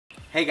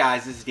Hey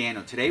guys, this is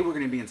Daniel. Today we're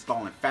going to be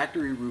installing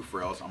factory roof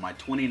rails on my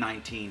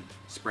 2019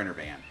 Sprinter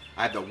van.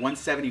 I have the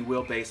 170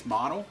 wheelbase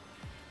model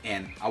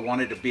and I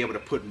wanted to be able to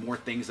put more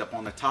things up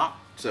on the top,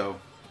 so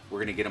we're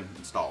going to get them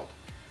installed.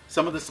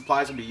 Some of the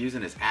supplies we'll be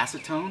using is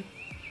acetone,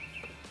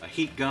 a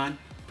heat gun,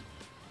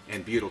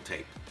 and butyl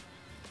tape.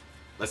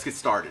 Let's get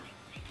started.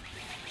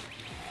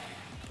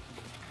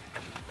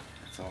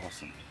 That's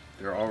awesome.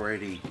 They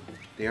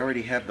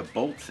already have the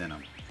bolts in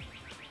them.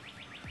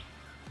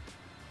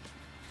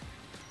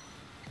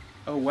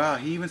 Oh wow,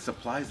 he even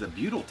supplies the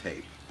butyl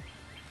tape.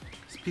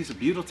 There's a piece of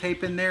butyl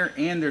tape in there,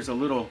 and there's a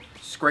little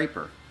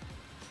scraper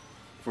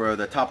for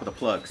the top of the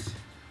plugs.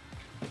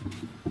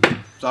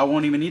 So I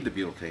won't even need the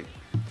butyl tape.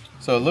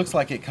 So it looks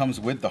like it comes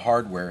with the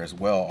hardware as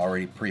well,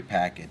 already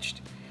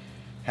pre-packaged.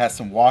 Has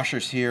some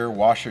washers here,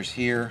 washers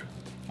here.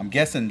 I'm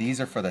guessing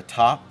these are for the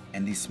top,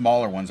 and these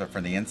smaller ones are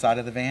for the inside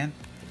of the van.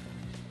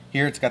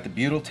 Here it's got the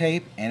butyl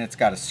tape, and it's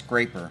got a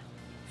scraper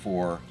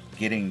for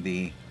getting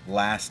the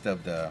last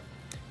of the...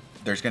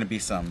 There's going to be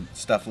some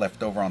stuff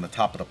left over on the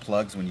top of the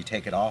plugs when you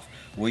take it off.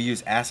 We'll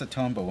use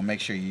acetone, but we'll make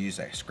sure you use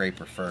that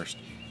scraper first.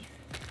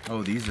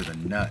 Oh, these are the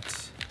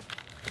nuts.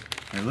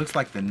 And it looks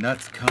like the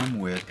nuts come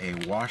with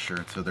a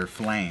washer, so they're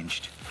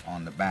flanged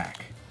on the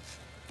back.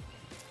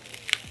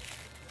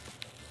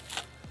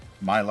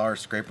 Mylar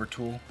scraper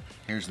tool.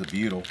 Here's the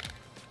butyl.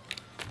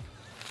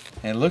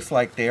 And it looks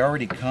like they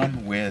already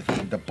come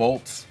with the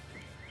bolts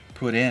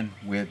put in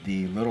with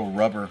the little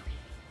rubber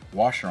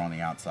washer on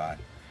the outside.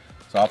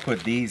 So I'll put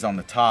these on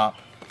the top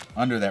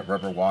under that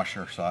rubber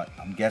washer. So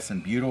I'm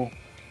guessing butyl,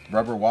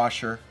 rubber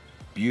washer,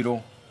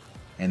 butyl,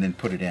 and then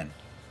put it in.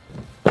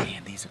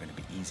 Man, these are going to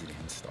be easy to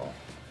install.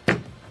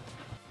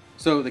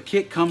 So the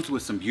kit comes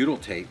with some butyl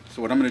tape.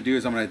 So what I'm going to do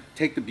is I'm going to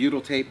take the butyl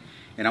tape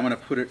and I'm going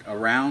to put it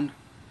around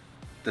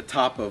the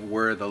top of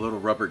where the little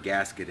rubber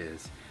gasket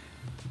is.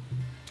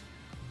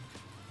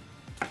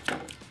 So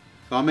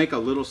I'll make a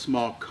little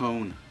small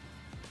cone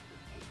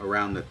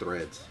around the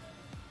threads.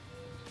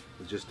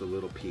 Just a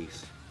little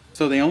piece.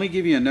 So they only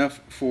give you enough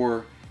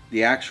for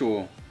the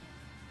actual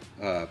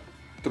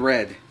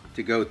thread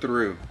to go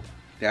through,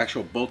 the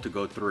actual bolt to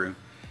go through,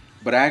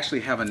 but I actually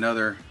have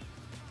another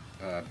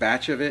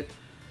batch of it,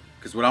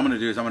 because what I'm going to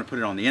do is I'm going to put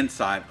it on the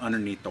inside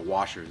underneath the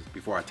washers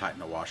before I tighten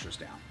the washers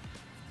down.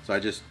 So I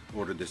just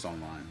ordered this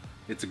online.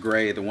 It's a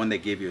gray, the one they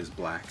give you is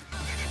black.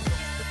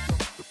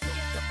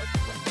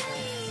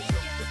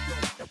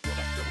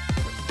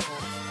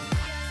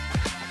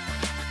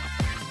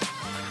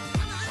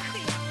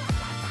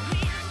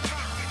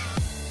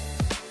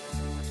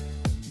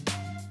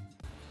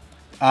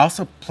 I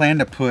also plan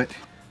to put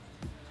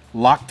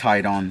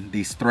Loctite on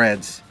these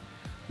threads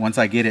once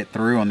I get it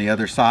through on the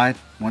other side.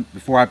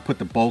 Before I put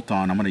the bolt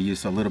on, I'm going to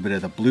use a little bit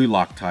of the blue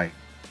Loctite.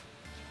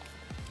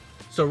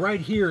 So right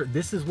here,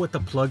 this is what the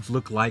plugs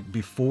look like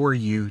before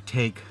you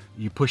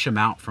push them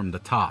out from the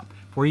top.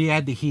 Before you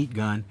add the heat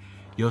gun,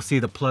 you'll see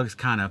the plugs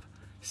kind of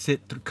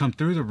come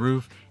through the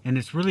roof, and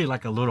it's really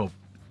like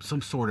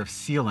some sort of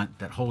sealant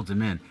that holds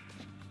them in.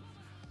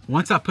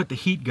 Once I put the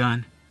heat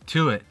gun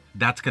to it,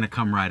 that's going to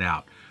come right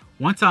out.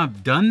 Once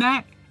I've done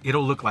that,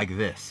 it'll look like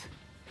this.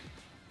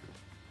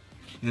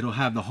 It'll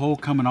have the hole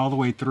coming all the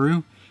way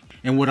through.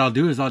 And what I'll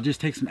do is I'll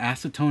just take some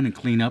acetone and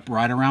clean up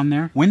right around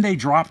there. When they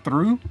drop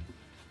through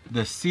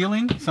the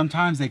ceiling,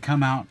 sometimes they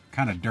come out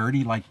kind of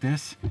dirty like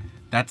this.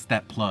 That's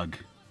that plug.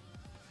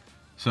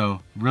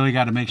 So really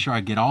got to make sure I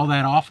get all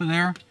that off of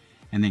there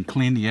and then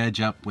clean the edge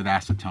up with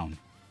acetone.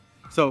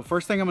 So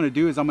first thing I'm going to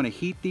do is I'm going to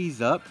heat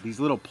these up, these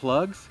little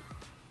plugs.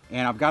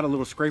 And I've got a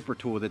little scraper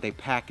tool that they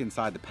pack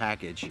inside the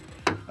package.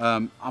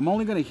 I'm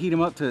only going to heat them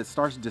up till it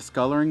starts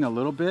discoloring a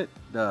little bit,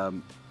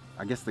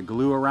 I guess the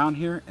glue around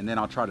here, and then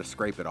I'll try to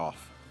scrape it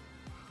off.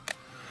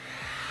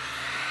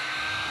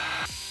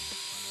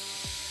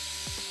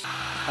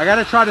 I got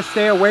to try to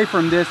stay away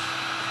from this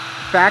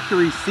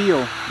factory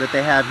seal that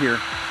they have here.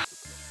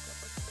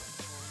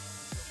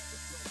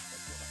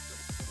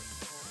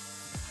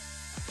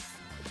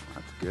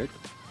 That's good.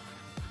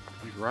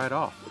 He's right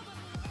off.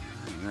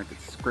 And I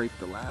could scrape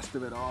the last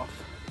of it off.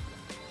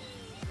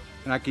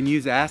 And I can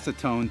use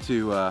acetone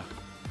to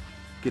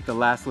get the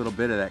last little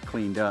bit of that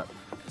cleaned up.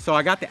 So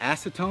I got the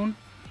acetone.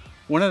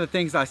 One of the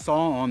things I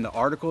saw on the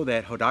article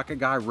that Hodaka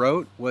guy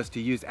wrote was to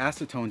use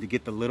acetone to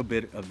get the little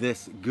bit of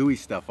this gooey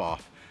stuff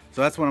off.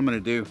 So that's what I'm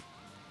going to do.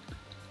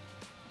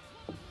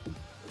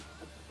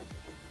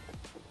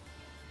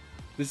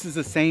 This is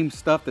the same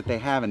stuff that they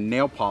have in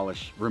nail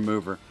polish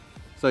remover.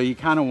 So you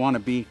kind of want to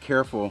be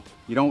careful.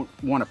 You don't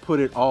want to put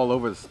it all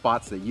over the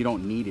spots that you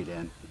don't need it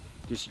in.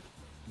 Just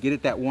get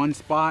it that one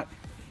spot,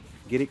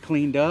 get it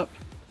cleaned up,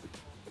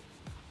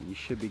 and you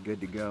should be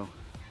good to go.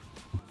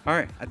 All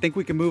right, I think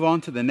we can move on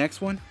to the next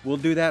one. We'll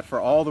do that for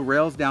all the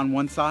rails down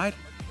one side,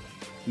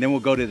 and then we'll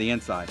go to the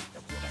inside.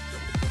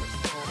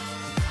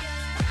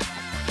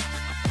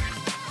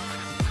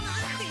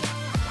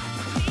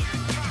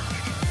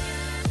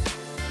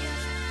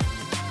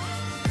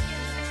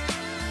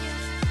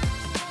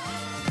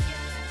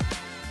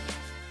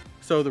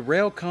 So the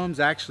rail comes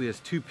actually as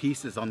 2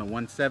 pieces on the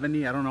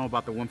 170. I don't know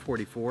about the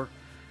 144.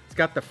 It's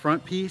got the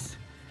front piece,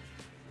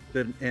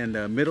 and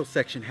the middle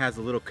section has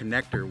a little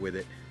connector with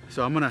it.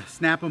 So I'm gonna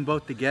snap them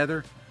both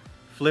together,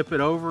 flip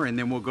it over, and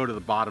then we'll go to the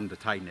bottom to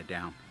tighten it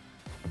down.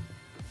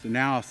 So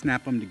now I'll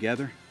snap them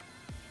together.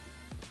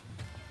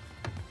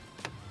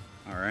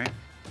 All right.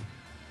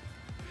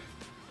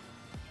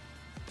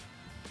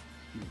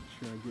 Make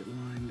sure I get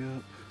lined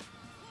up.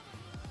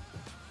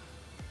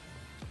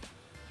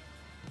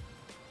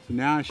 So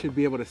now I should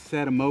be able to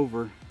set them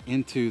over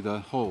into the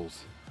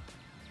holes.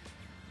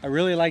 I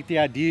really like the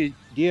idea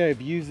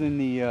of using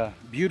the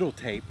butyl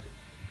tape.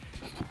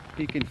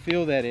 You can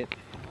feel that it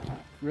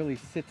really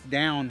sits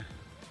down,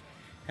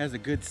 has a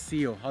good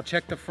seal. I'll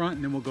check the front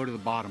and then we'll go to the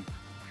bottom.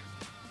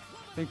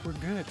 I think we're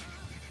good.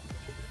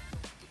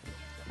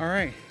 All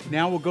right,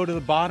 now we'll go to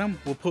the bottom.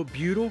 We'll put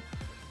butyl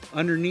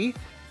underneath,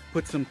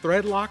 put some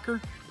thread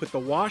locker, put the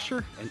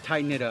washer, and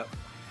tighten it up.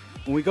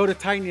 When we go to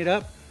tighten it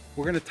up,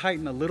 we're gonna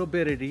tighten a little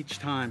bit at each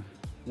time.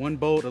 One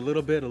bolt, a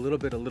little bit, a little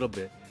bit, a little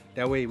bit.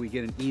 That way we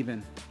get an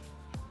even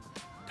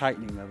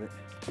tightening of it.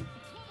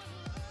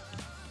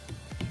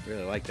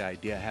 Really like the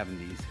idea of having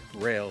these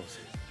rails.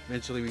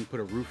 Eventually we can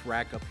put a roof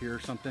rack up here or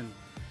something.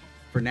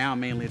 For now,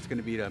 mainly it's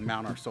gonna be to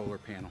mount our solar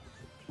panel.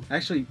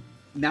 Actually,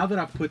 now that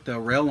I've put the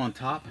rail on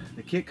top,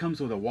 the kit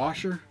comes with a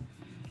washer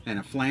and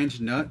a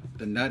flange nut.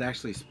 The nut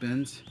actually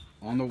spins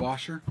on the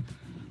washer.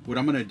 What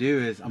I'm gonna do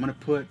is I'm gonna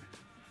put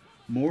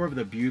more of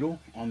the butyl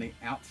on the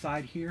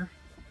outside here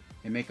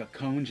and make a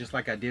cone just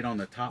like I did on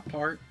the top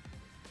part.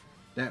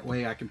 That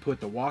way I can put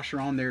the washer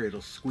on there,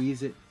 it'll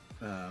squeeze it,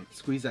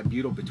 squeeze that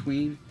butyl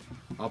between.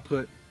 I'll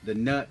put the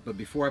nut, but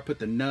before I put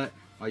the nut,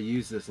 I'll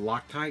use this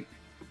Loctite.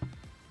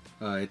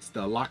 It's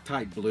the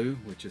Loctite blue,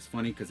 which is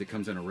funny because it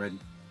comes in a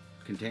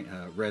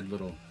red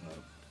little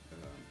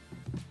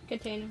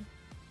container.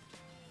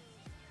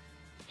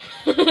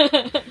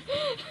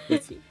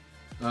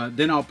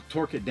 Then I'll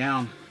torque it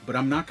down, but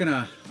I'm not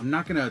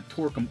gonna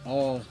torque them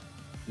all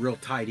real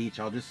tight each.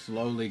 I'll just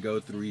slowly go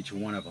through each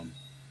one of them.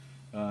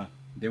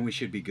 Then we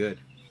should be good.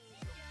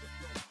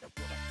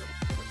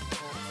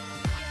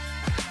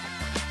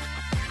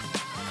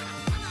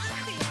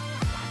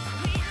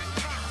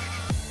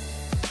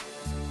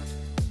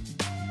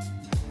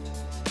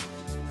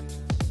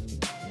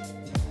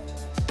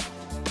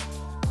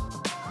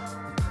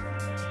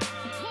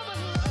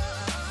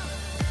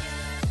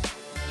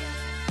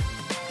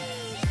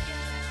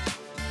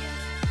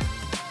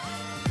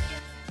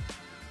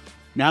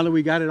 Now that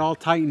we got it all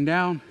tightened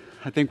down,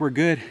 I think we're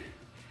good.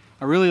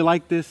 I really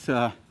like this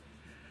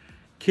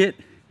kit.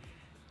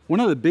 One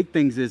of the big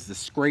things is the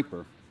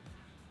scraper.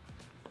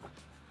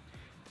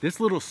 This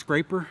little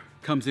scraper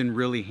comes in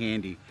really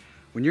handy.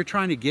 When you're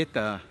trying to get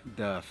the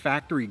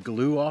factory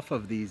glue off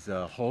of these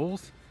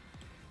holes,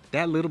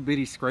 that little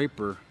bitty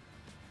scraper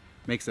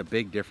makes a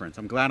big difference.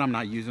 I'm glad I'm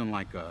not using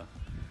like a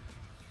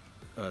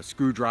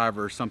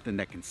screwdriver or something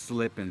that can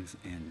slip and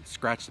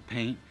scratch the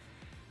paint.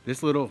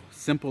 This little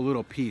simple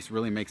little piece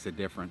really makes a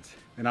difference.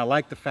 And I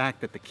like the fact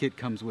that the kit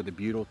comes with a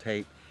butyl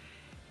tape.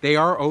 They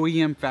are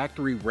OEM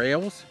factory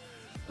rails.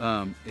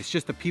 It's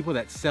just the people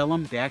that sell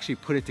them, they actually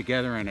put it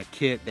together in a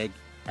kit. They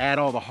add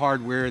all the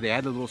hardware, they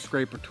add the little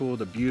scraper tool,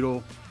 the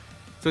butyl.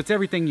 So it's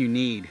everything you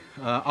need.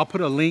 I'll put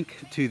a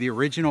link to the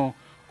original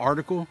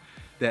article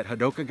that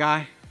Hadoka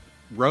guy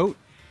wrote,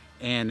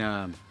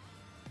 and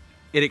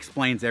it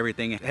explains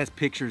everything. It has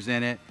pictures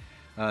in it.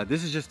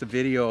 This is just a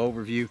video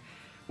overview.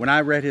 When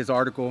I read his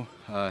article,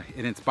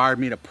 it inspired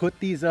me to put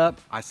these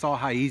up. I saw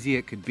how easy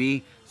it could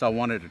be, so I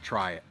wanted to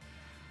try it.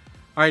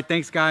 All right,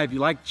 thanks guys. If you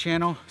like the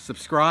channel,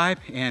 subscribe,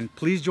 and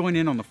please join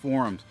in on the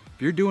forums.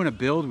 If you're doing a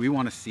build, we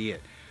want to see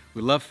it.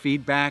 We love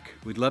feedback.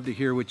 We'd love to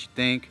hear what you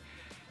think.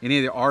 Any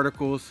of the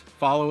articles,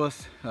 follow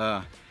us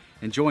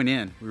and join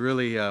in. We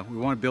really we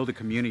want to build a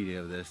community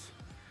of this.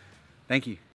 Thank you.